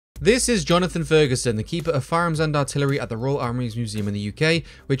This is Jonathan Ferguson, the Keeper of Firearms and Artillery at the Royal Armouries Museum in the UK,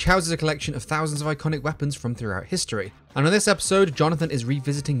 which houses a collection of thousands of iconic weapons from throughout history. And on this episode, Jonathan is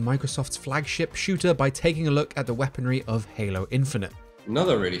revisiting Microsoft's flagship shooter by taking a look at the weaponry of Halo Infinite.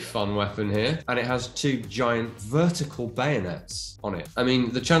 Another really fun weapon here, and it has two giant vertical bayonets on it. I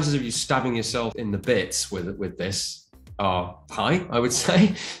mean, the chances of you stabbing yourself in the bits with this are high, I would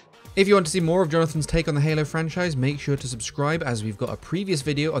say. If you want to see more of Jonathan's take on the Halo franchise, make sure to subscribe, as we've got a previous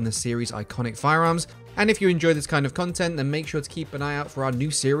video on the series' iconic firearms. And if you enjoy this kind of content, then make sure to keep an eye out for our new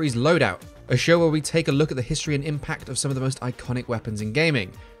series, Loadout, a show where we take a look at the history and impact of some of the most iconic weapons in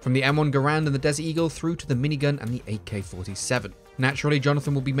gaming, from the M1 Garand and the Desert Eagle through to the minigun and the AK-47. Naturally,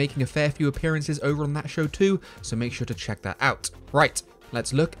 Jonathan will be making a fair few appearances over on that show too, so make sure to check that out. Right,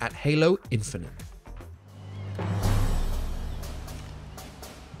 let's look at Halo Infinite.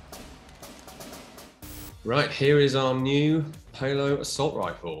 Right, here is our new Halo assault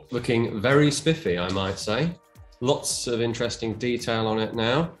rifle. Looking very spiffy, I might say. Lots of interesting detail on it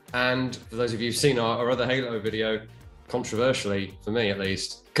now. And for those of you who've seen our other Halo video, controversially, for me at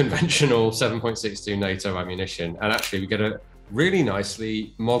least, conventional 7.62 NATO ammunition. And actually we get a really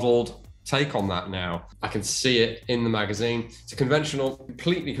nicely modeled take on that now. I can see it in the magazine. It's a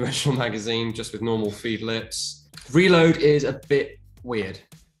completely conventional magazine, just with normal feed lips. Reload is a bit weird.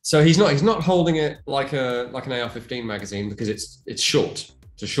 So he's not holding it like an AR-15 magazine, because it's short.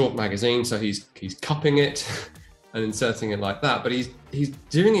 It's a short magazine, so he's cupping it and inserting it like that. But he's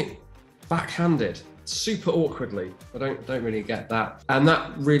doing it backhanded, super awkwardly. I don't really get that. And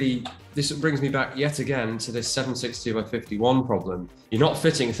this brings me back yet again to this 7.62x51 problem. You're not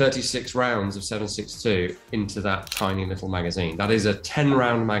fitting 36 rounds of 7.62 into that tiny little magazine. That is a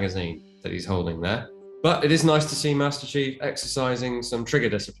 10-round magazine that he's holding there. But it is nice to see Master Chief exercising some trigger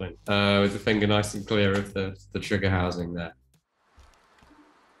discipline, with the finger nice and clear of the trigger housing there.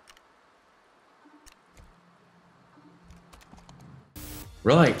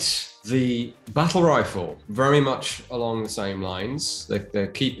 Right, the battle rifle, very much along the same lines. If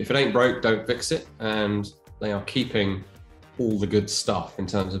it ain't broke, don't fix it, and they are keeping all the good stuff in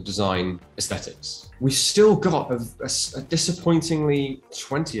terms of design aesthetics. We've still got a disappointingly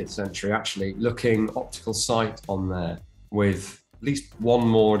 20th century actually looking optical sight on there, with at least one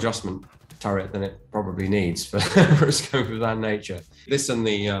more adjustment turret than it probably needs for a scope of that nature. This and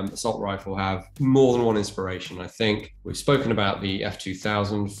the assault rifle have more than one inspiration, I think. We've spoken about the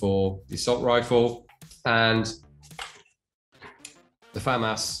F2000 for the assault rifle, and the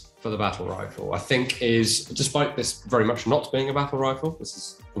FAMAS for the battle rifle, I think, is, despite this very much not being a battle rifle, this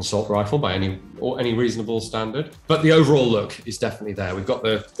is an assault rifle by any reasonable standard, but the overall look is definitely there. We've got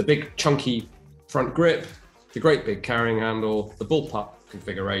the big chunky front grip, the great big carrying handle, the bullpup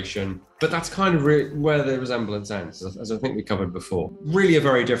configuration, but that's kind of where the resemblance ends, as I think we covered before. Really a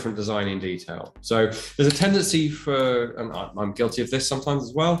very different design in detail. So there's a tendency for, and I'm guilty of this sometimes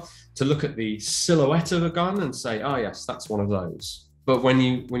as well, to look at the silhouette of a gun and say, oh yes, that's one of those. But when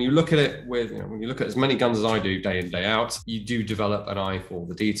you look at it when you look at as many guns as I do day in, day out, you do develop an eye for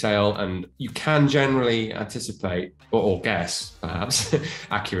the detail, and you can generally anticipate or guess, perhaps,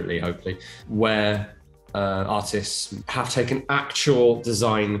 accurately, hopefully, where artists have taken actual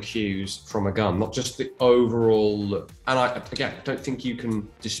design cues from a gun, not just the overall look. And I don't think you can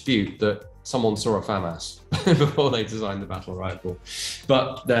dispute that someone saw a FAMAS before they designed the battle rifle.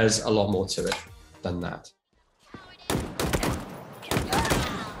 But there's a lot more to it than that.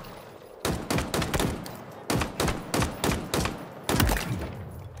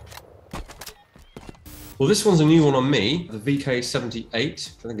 Well, this one's a new one on me, the VK78,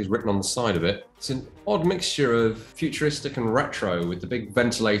 I think is written on the side of it. It's an odd mixture of futuristic and retro, with the big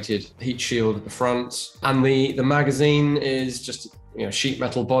ventilated heat shield at the front. And the magazine is just sheet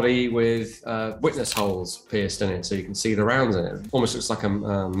metal body with witness holes pierced in it, so you can see the rounds in it. Almost looks like a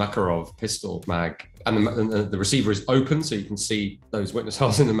Makarov pistol mag. And the receiver is open, so you can see those witness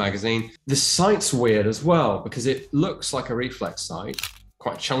holes in the magazine. The sight's weird as well, because it looks like a reflex sight,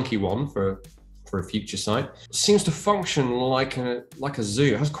 quite a chunky one for a future sight. It seems to function like a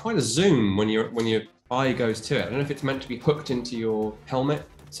zoom. It has quite a zoom when your eye goes to it. I don't know if it's meant to be hooked into your helmet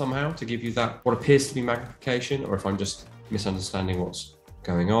somehow to give you that what appears to be magnification, or if I'm just misunderstanding what's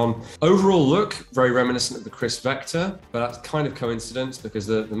going on. Overall look, very reminiscent of the Chris Vector, but that's kind of coincidence, because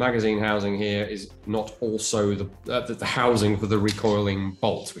the magazine housing here is not also the housing for the recoiling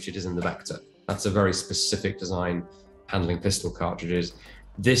bolt, which it is in the Vector. That's a very specific design, handling pistol cartridges.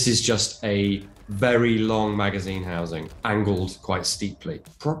 This is just a very long magazine housing, angled quite steeply.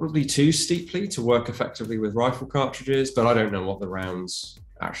 Probably too steeply to work effectively with rifle cartridges, but I don't know what the rounds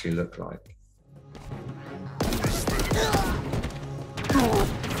actually look like.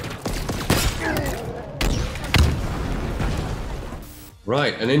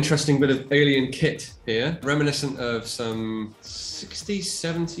 Right, an interesting bit of alien kit here, reminiscent of some 60s,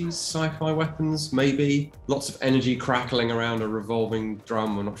 70s sci-fi weapons, maybe. Lots of energy crackling around a revolving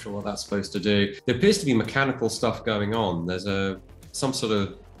drum. I'm not sure what that's supposed to do. There appears to be mechanical stuff going on. There's some sort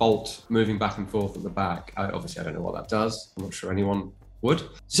of bolt moving back and forth at the back. Obviously, I don't know what that does. I'm not sure anyone would.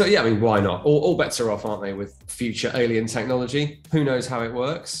 So yeah, I mean, why not? All bets are off, aren't they, with future alien technology? Who knows how it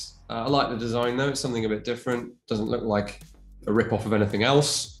works? I like the design though. It's something a bit different. Doesn't look like a rip-off of anything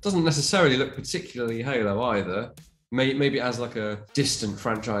else. Doesn't necessarily look particularly Halo either. Maybe it has like a distant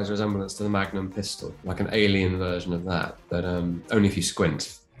franchise resemblance to the Magnum pistol, like an alien version of that, but only if you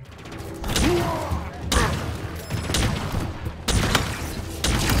squint.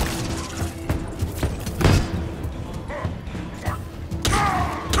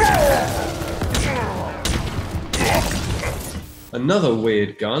 Another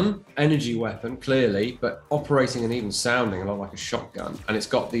weird gun, energy weapon, clearly, but operating and even sounding a lot like a shotgun. And it's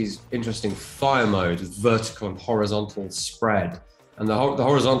got these interesting fire modes with vertical and horizontal spread. And the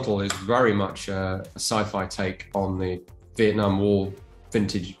horizontal is very much a sci-fi take on the Vietnam War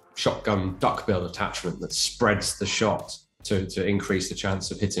vintage shotgun duckbill attachment that spreads the shot to increase the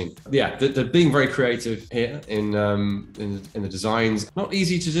chance of hitting. Yeah, they're being very creative here in the designs. Not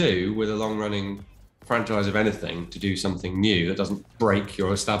easy to do with a long-running franchise of anything, to do something new that doesn't break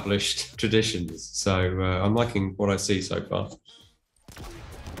your established traditions. So I'm liking what I see so far.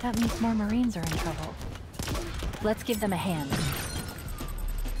 That means more Marines are in trouble. Let's give them a hand.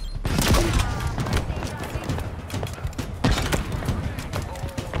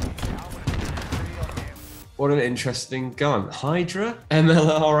 What an interesting gun. Hydra?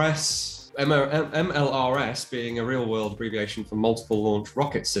 MLRS. MLRS being a real-world abbreviation for Multiple Launch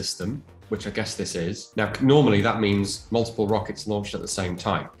Rocket System, which I guess this is. Now, normally that means multiple rockets launched at the same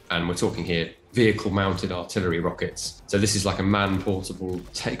time. And we're talking here vehicle-mounted artillery rockets. So this is like a man-portable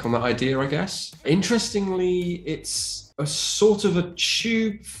take on that idea, I guess. Interestingly, it's a sort of a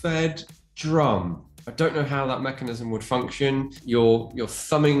tube-fed drum. I don't know how that mechanism would function. You're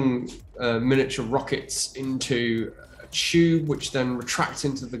thumbing miniature rockets into a tube, which then retracts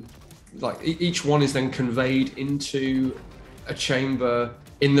into the... each one is then conveyed into a chamber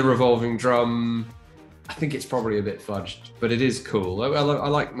in the revolving drum. I think it's probably a bit fudged, but it is cool. I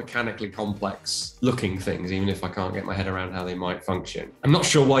like mechanically complex looking things, even if I can't get my head around how they might function. I'm not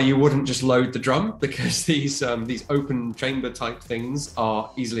sure why you wouldn't just load the drum, because these open chamber type things are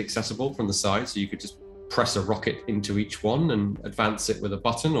easily accessible from the side. So you could just press a rocket into each one and advance it with a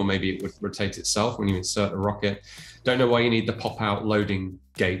button, or maybe it would rotate itself when you insert a rocket. Don't know why you need the pop out loading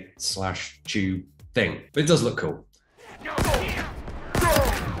gate / tube thing, but it does look cool.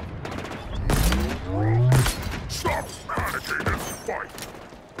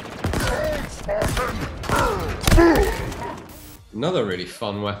 Another really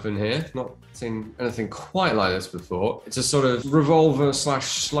fun weapon here. Not seen anything quite like this before. It's a sort of revolver /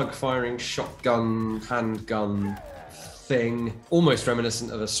 slug firing shotgun, handgun thing. Almost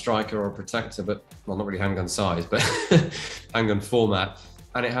reminiscent of a striker or a protector, but, well, not really handgun size, but handgun format.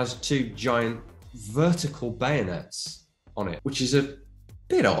 And it has two giant vertical bayonets on it, which is a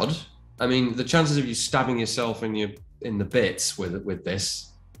bit odd. I mean, the chances of you stabbing yourself in the bits with this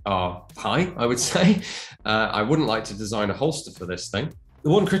are high, I would say. I wouldn't like to design a holster for this thing.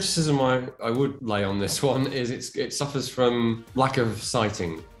 The one criticism I would lay on this one is it suffers from lack of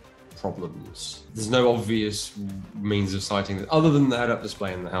sighting problems. There's no obvious means of sighting other than the head-up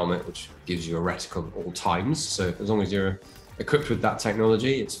display in the helmet, which gives you a reticle at all times. So as long as you're equipped with that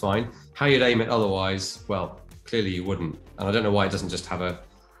technology, it's fine. How you'd aim it otherwise, well, clearly you wouldn't. And I don't know why it doesn't just have a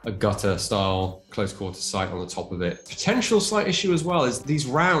gutter style close quarter sight on the top of it. Potential slight issue as well is these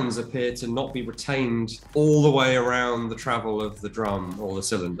rounds appear to not be retained all the way around the travel of the drum or the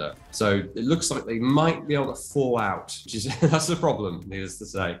cylinder. So it looks like they might be able to fall out, which is that's the problem, needless to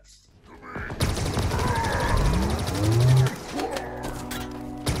say.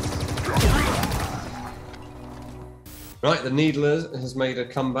 Right, the Needler has made a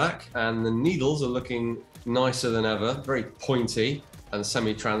comeback, and the needles are looking nicer than ever, very pointy and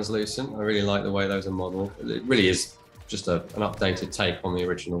semi-translucent. I really like the way those are modeled. It really is just an updated take on the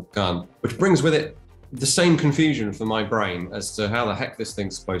original gun, which brings with it the same confusion for my brain as to how the heck this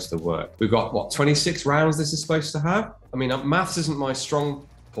thing's supposed to work. We've got, what, 26 rounds this is supposed to have? I mean, maths isn't my strong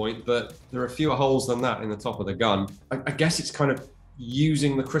point, but there are fewer holes than that in the top of the gun. I guess it's kind of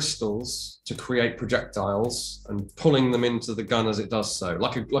using the crystals to create projectiles and pulling them into the gun as it does so,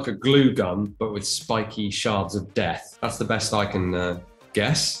 like a glue gun, but with spiky shards of death. That's the best I can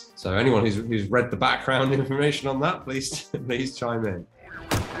guess. So anyone who's read the background information on that, please chime in.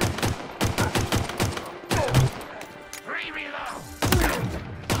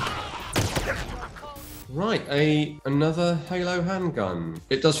 Right, another Halo handgun.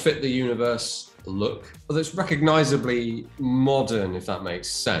 It does fit the universe look, although it's recognizably modern, if that makes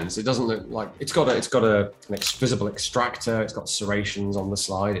sense. It doesn't look like it's got an visible extractor. It's got serrations on the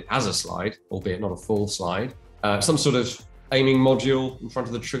slide. It has a slide, albeit not a full slide. Some sort of aiming module in front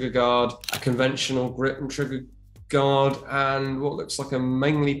of the trigger guard, a conventional grip and trigger guard, and what looks like a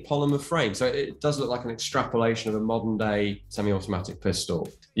mainly polymer frame. So it does look like an extrapolation of a modern day semi-automatic pistol.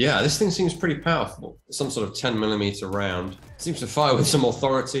 Yeah, this thing seems pretty powerful. Some sort of 10mm round. It seems to fire with some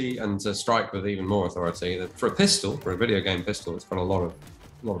authority and to strike with even more authority. For a pistol, for a video game pistol, it's got a lot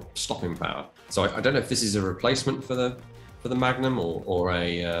of stopping power. So I don't know if this is a replacement for the Magnum or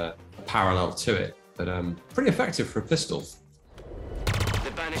a parallel to it, but pretty effective for a pistol.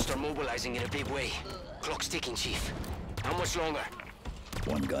 The Banished are mobilizing in a big way. Clock's ticking, Chief. How much longer?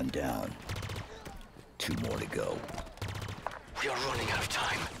 One gun down. 2 more to go. We are running out of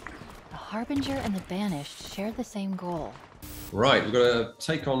time. The Harbinger and the Banished share the same goal. Right, we've got to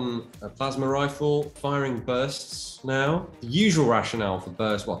take on a plasma rifle, firing bursts now. The usual rationale for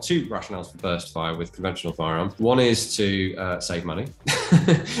burst, well, 2 rationales for burst fire with conventional firearms. One is to save money,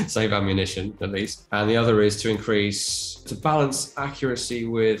 save ammunition at least, and the other is to balance accuracy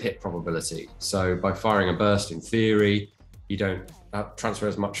with hit probability. So by firing a burst, in theory, you don't transfer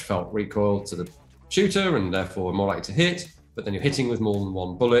as much felt recoil to the shooter and therefore more likely to hit. But then you're hitting with more than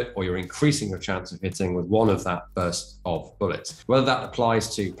one bullet, or you're increasing your chance of hitting with one of that burst of bullets. Whether that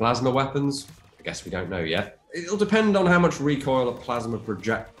applies to plasma weapons, I guess we don't know yet. It'll depend on how much recoil a plasma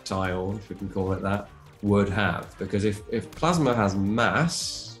projectile, if we can call it that, would have. Because if plasma has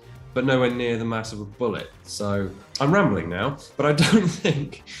mass, but nowhere near the mass of a bullet. So I'm rambling now, but I don't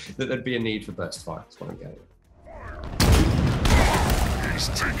think that there'd be a need for burst fire. That's what I'm getting at. He's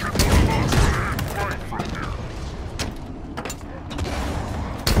taken one of us right from here.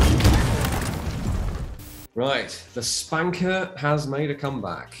 Right, the SPNKrr has made a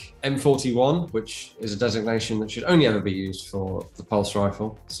comeback. M41, which is a designation that should only ever be used for the pulse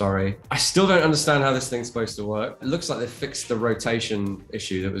rifle. Sorry. I still don't understand how this thing's supposed to work. It looks like they fixed the rotation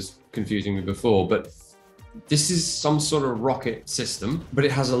issue that was confusing me before, but this is some sort of rocket system, but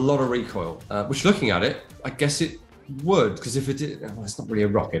it has a lot of recoil, which looking at it, I guess it would, because if it did, well, it's not really a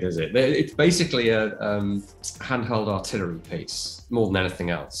rocket, is it? It's basically a handheld artillery piece more than anything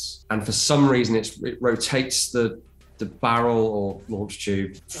else. And for some reason, it rotates the barrel or launch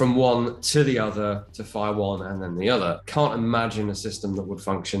tube from one to the other to fire one and then the other. Can't imagine a system that would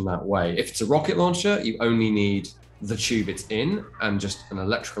function that way. If it's a rocket launcher, you only need the tube it's in and just an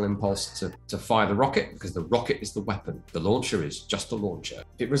electrical impulse to fire the rocket, because the rocket is the weapon. The launcher is just a launcher.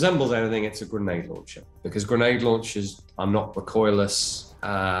 If it resembles anything, it's a grenade launcher, because grenade launchers are not recoilless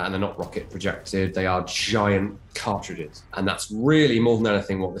and they're not rocket projected. They are giant cartridges. And that's really more than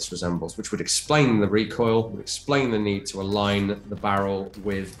anything what this resembles, which would explain the recoil, would explain the need to align the barrel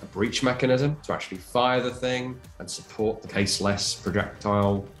with a breech mechanism to actually fire the thing and support the caseless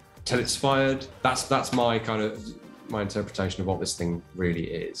projectile till it's fired. That's my interpretation of what this thing really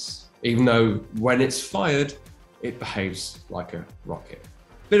is. Even though when it's fired, it behaves like a rocket.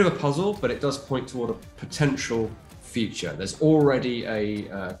 Bit of a puzzle, but it does point toward a potential future. There's already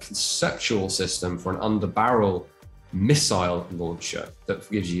a conceptual system for an under-barrel missile launcher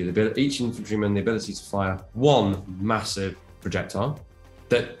that gives you each infantryman the ability to fire one massive projectile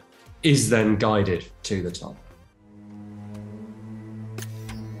that is then guided to the top.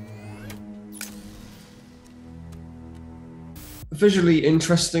 Visually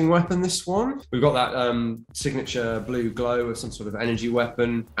interesting weapon, this one. We've got that signature blue glow of some sort of energy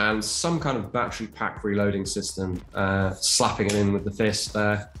weapon and some kind of battery pack reloading system, slapping it in with the fist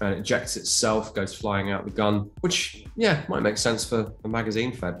there, and it ejects itself, goes flying out the gun, which, yeah, might make sense for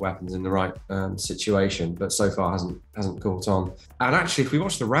magazine-fed weapons in the right situation, but so far hasn't caught on. And actually, if we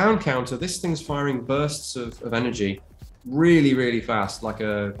watch the round counter, this thing's firing bursts of energy really, really fast, like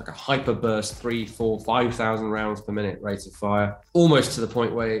a hyper burst, 3,000, 4,000, 5,000 rounds per minute rate of fire, almost to the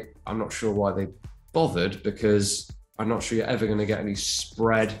point where I'm not sure why they bothered, because I'm not sure you're ever going to get any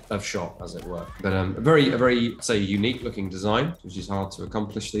spread of shot, as it were. But a very, say, unique looking design, which is hard to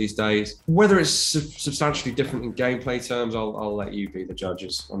accomplish these days. Whether it's substantially different in gameplay terms, I'll let you be the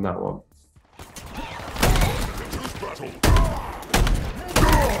judges on that one.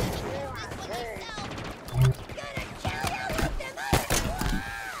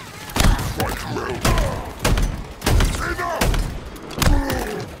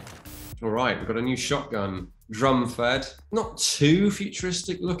 All right, we've got a new shotgun, drum fed, not too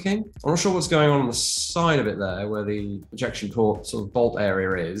futuristic looking. I'm not sure what's going on the side of it there, where the ejection port sort of bolt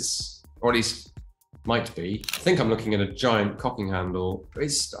area is, or at least might be. I think I'm looking at a giant cocking handle.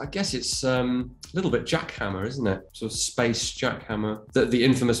 I guess it's a little bit jackhammer, isn't it? Sort of space jackhammer. The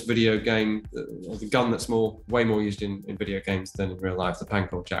infamous video game, the gun that's way more used in video games than in real life, the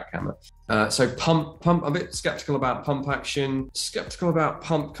Pancor jackhammer. So pump, I'm a bit skeptical about pump action, skeptical about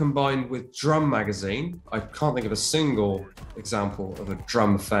pump combined with drum magazine. I can't think of a single example of a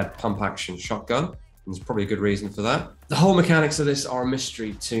drum-fed pump action shotgun. There's probably a good reason for that. The whole mechanics of this are a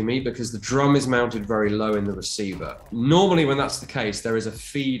mystery to me because the drum is mounted very low in the receiver. Normally when that's the case, there is a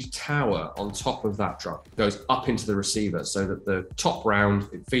feed tower on top of that drum. It goes up into the receiver so that the top round,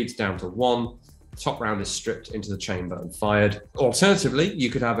 it feeds down to one, the top round is stripped into the chamber and fired. Alternatively, you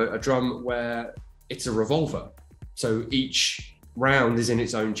could have a drum where it's a revolver. So each round is in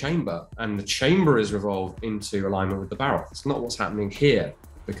its own chamber and the chamber is revolved into alignment with the barrel. It's not what's happening here,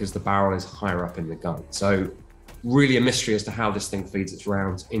 because the barrel is higher up in the gun. So really a mystery as to how this thing feeds its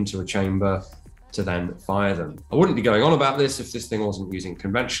rounds into a chamber to then fire them. I wouldn't be going on about this if this thing wasn't using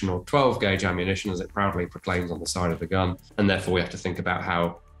conventional 12 gauge ammunition as it proudly proclaims on the side of the gun. And therefore we have to think about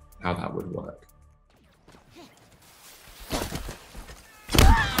how that would work.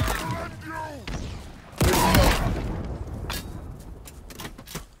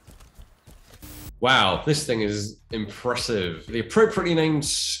 Wow, this thing is impressive. The appropriately named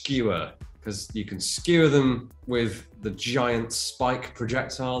skewer, because you can skewer them with the giant spike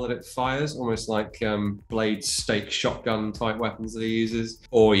projectile that it fires, almost like blade stake shotgun type weapons that he uses.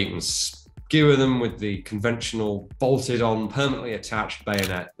 Or you can skewer them with the conventional bolted on, permanently attached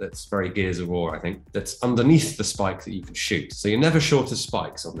bayonet that's very Gears of War, I think, that's underneath the spike that you can shoot. So you're never short of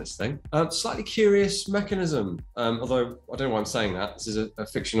spikes on this thing. Slightly curious mechanism, although I don't know why I'm saying that. This is a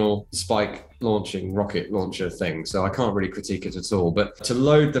fictional spike launching rocket launcher thing, so I can't really critique it at all. But to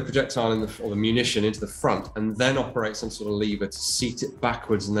load the projectile or the munition into the front and then operate some sort of lever to seat it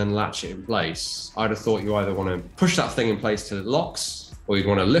backwards and then latch it in place, I'd have thought you either want to push that thing in place till it locks, or you'd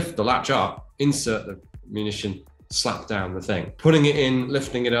want to lift the latch up, insert the munition, slap down the thing. Putting it in,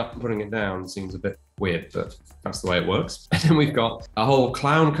 lifting it up, and putting it down seems a bit weird, but that's the way it works. And then we've got a whole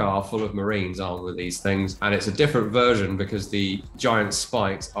clown car full of Marines armed with these things, and it's a different version because the giant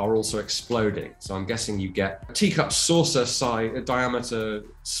spikes are also exploding. So I'm guessing you get a teacup saucer size diameter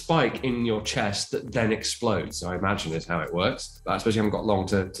spike in your chest that then explodes. So I imagine is how it works. But I suppose you haven't got long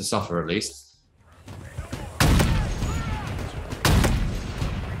to suffer, at least.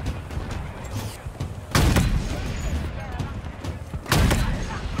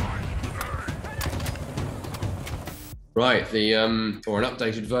 Right, or an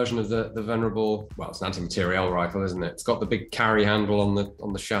updated version of the venerable, well, it's an anti-materiel rifle, isn't it? It's got the big carry handle on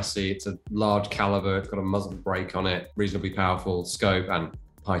the chassis. It's a large caliber. It's got a muzzle brake on it, reasonably powerful scope and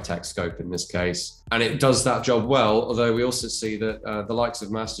high-tech scope in this case. And it does that job well, although we also see that the likes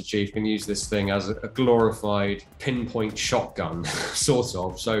of Master Chief can use this thing as a glorified pinpoint shotgun, sort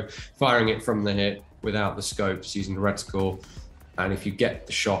of. So firing it from the hip without the scopes, using the reticle. And if you get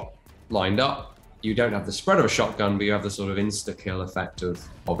the shot lined up, you don't have the spread of a shotgun, but you have the sort of insta-kill effect of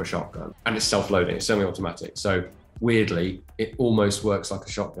a shotgun. And it's self-loading, it's semi-automatic. So weirdly, it almost works like a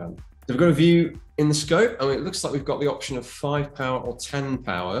shotgun. So we've got a view in the scope. I mean, it looks like we've got the option of 5 power or 10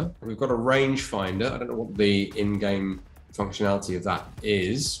 power. We've got a rangefinder. I don't know what the in-game functionality of that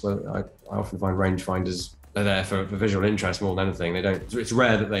is. Well, I often find rangefinders, they're there for visual interest more than anything. It's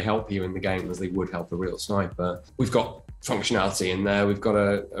rare that they help you in the game as they would help a real sniper. We've got functionality in there. We've got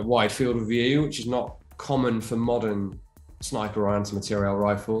a wide field of view, which is not common for modern sniper or anti-materiel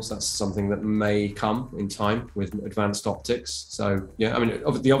rifles. That's something that may come in time with advanced optics. So yeah, I mean,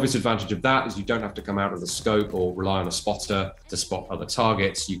 the obvious advantage of that is you don't have to come out of the scope or rely on a spotter to spot other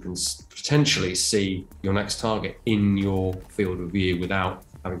targets. You can potentially see your next target in your field of view without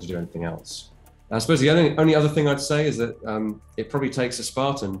having to do anything else. I suppose the only other thing I'd say is that it probably takes a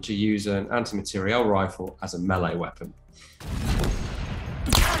Spartan to use an anti-materiel rifle as a melee weapon.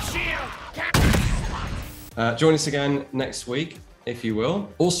 Join us again next week, if you will.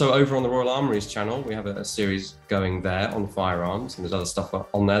 Also, over on the Royal Armouries channel, we have a series going there on firearms, and there's other stuff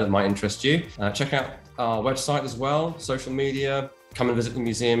on there that might interest you. Check out our website as well, social media. Come and visit the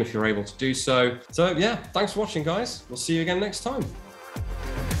museum if you're able to do so. So yeah, thanks for watching, guys. We'll see you again next time.